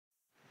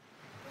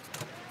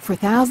For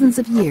thousands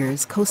of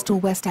years, coastal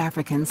West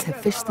Africans have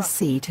fished the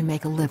sea to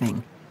make a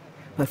living.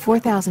 But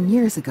 4,000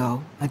 years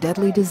ago, a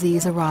deadly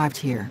disease arrived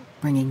here,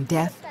 bringing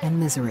death and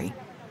misery.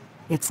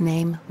 Its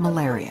name,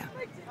 malaria.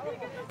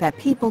 That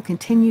people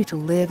continue to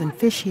live and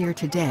fish here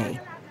today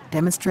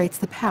demonstrates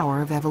the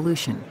power of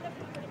evolution.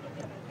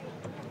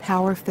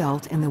 Power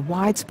felt in the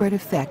widespread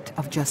effect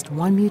of just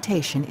one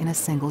mutation in a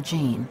single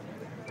gene.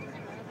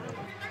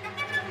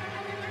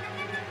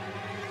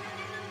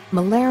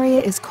 Malaria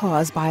is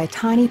caused by a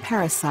tiny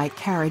parasite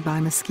carried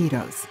by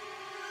mosquitoes.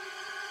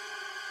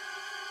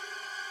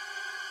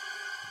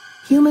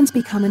 Humans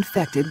become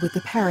infected with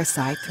the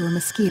parasite through a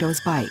mosquito's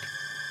bite.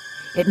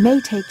 It may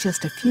take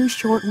just a few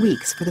short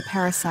weeks for the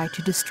parasite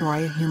to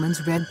destroy a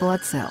human's red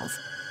blood cells,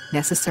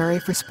 necessary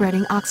for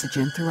spreading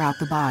oxygen throughout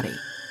the body.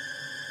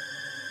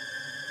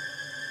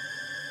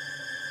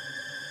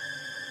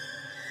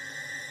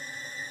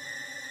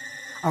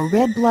 A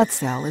red blood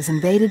cell is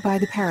invaded by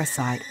the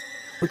parasite,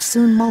 which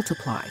soon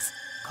multiplies,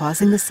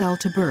 causing the cell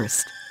to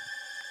burst.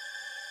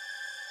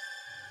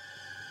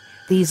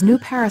 These new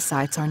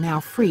parasites are now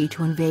free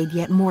to invade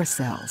yet more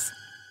cells.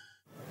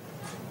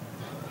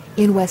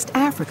 In West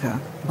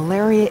Africa,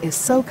 malaria is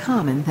so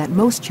common that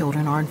most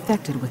children are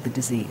infected with the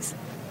disease.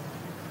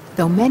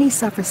 Though many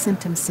suffer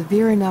symptoms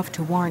severe enough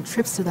to warrant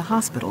trips to the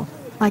hospital,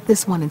 like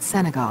this one in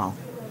Senegal,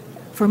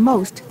 for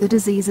most the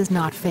disease is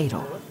not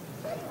fatal.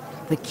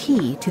 The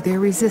key to their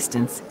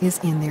resistance is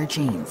in their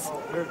genes.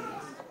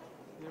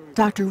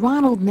 Dr.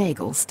 Ronald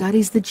Nagel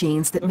studies the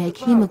genes that make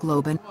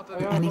hemoglobin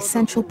an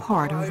essential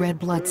part of red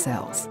blood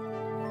cells.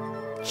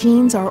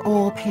 Genes are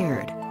all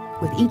paired,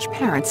 with each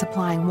parent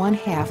supplying one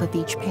half of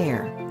each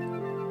pair.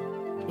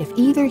 If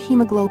either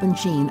hemoglobin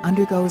gene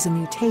undergoes a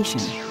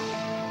mutation,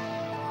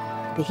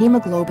 the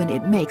hemoglobin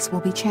it makes will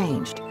be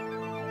changed.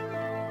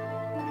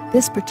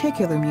 This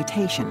particular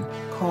mutation,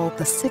 called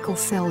the sickle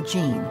cell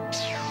gene,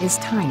 is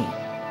tiny.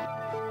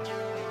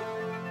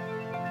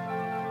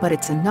 But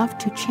it's enough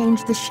to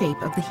change the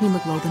shape of the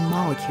hemoglobin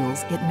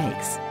molecules it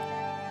makes.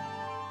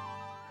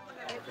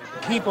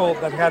 People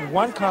that had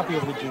one copy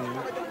of the gene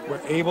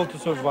were able to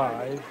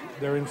survive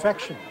their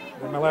infection,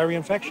 their malaria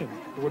infection.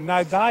 They would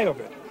not die of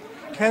it.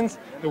 Hence,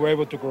 they were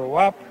able to grow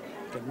up,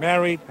 get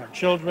married, have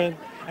children,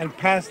 and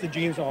pass the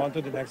genes on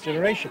to the next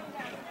generation.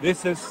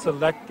 This is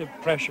selective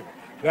pressure.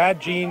 That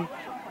gene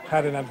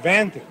had an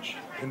advantage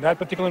in that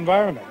particular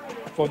environment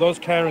for those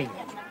carrying it.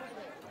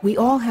 We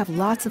all have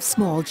lots of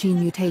small gene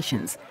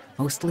mutations.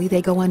 Mostly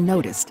they go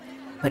unnoticed.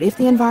 But if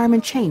the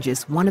environment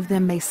changes, one of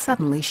them may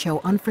suddenly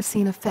show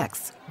unforeseen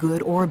effects,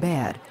 good or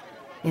bad.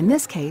 In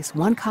this case,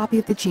 one copy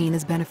of the gene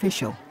is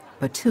beneficial,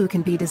 but two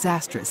can be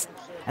disastrous,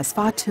 as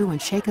Fatou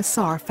and Sheikh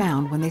Assar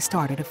found when they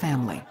started a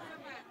family.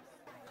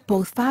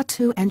 Both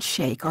Fatou and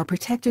Sheikh are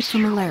protected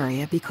from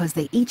malaria because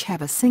they each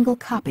have a single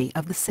copy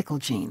of the sickle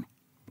gene.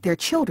 Their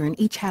children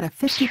each had a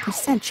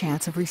 50%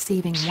 chance of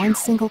receiving one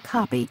single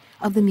copy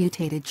of the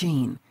mutated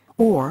gene,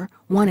 or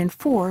 1 in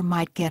 4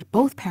 might get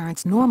both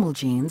parents' normal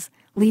genes,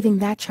 leaving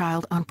that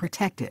child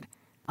unprotected.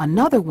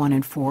 Another 1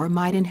 in 4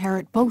 might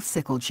inherit both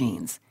sickle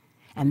genes,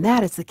 and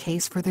that is the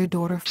case for their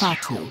daughter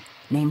Fatou,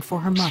 named for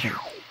her mother.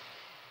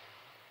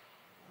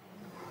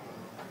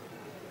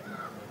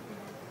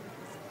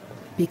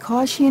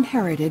 Because she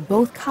inherited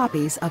both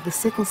copies of the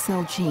sickle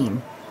cell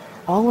gene,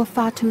 all of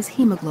Fatou's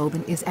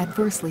hemoglobin is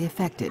adversely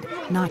affected,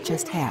 not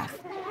just half.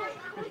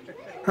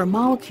 Her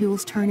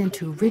molecules turn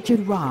into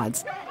rigid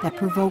rods that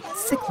provoke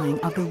sickling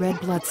of the red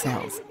blood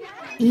cells,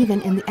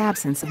 even in the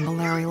absence of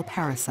malarial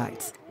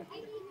parasites.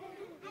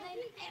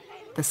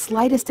 The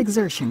slightest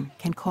exertion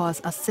can cause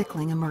a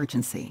sickling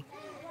emergency.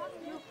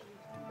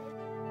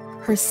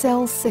 Her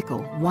cells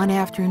sickle one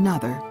after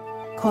another,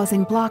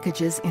 causing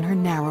blockages in her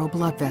narrow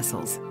blood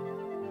vessels.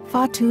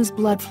 Fatou's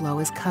blood flow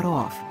is cut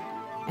off,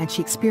 and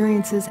she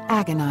experiences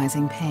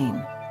agonizing pain.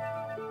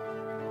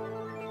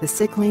 The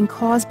sickling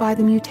caused by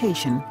the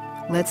mutation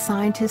led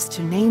scientists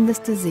to name this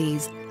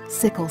disease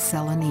sickle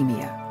cell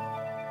anemia.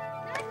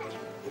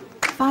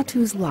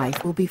 Fatou's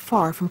life will be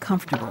far from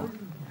comfortable,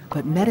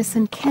 but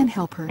medicine can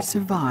help her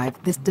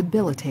survive this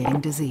debilitating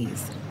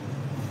disease.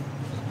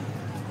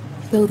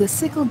 Though the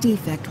sickle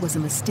defect was a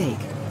mistake,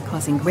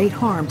 causing great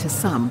harm to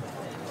some,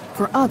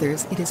 for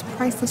others it is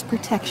priceless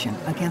protection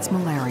against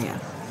malaria.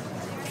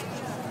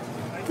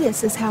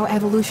 This is how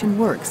evolution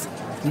works.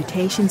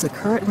 Mutations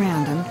occur at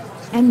random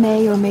and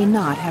may or may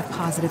not have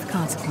positive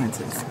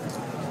consequences.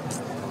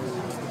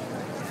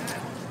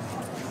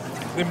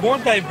 The more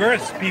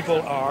diverse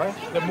people are,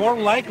 the more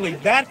likely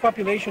that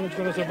population is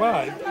going to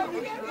survive,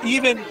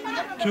 even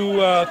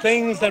to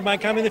things that might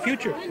come in the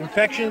future,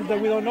 infections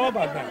that we don't know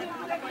about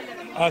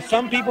now.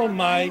 Some people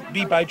might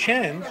be, by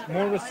chance,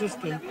 more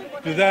resistant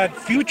to that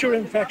future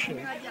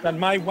infection that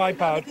might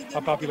wipe out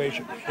a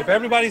population. If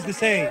everybody's the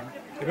same,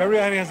 if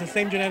everybody has the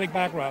same genetic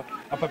background,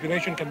 a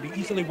population can be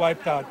easily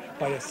wiped out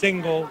by a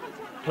single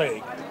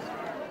plague.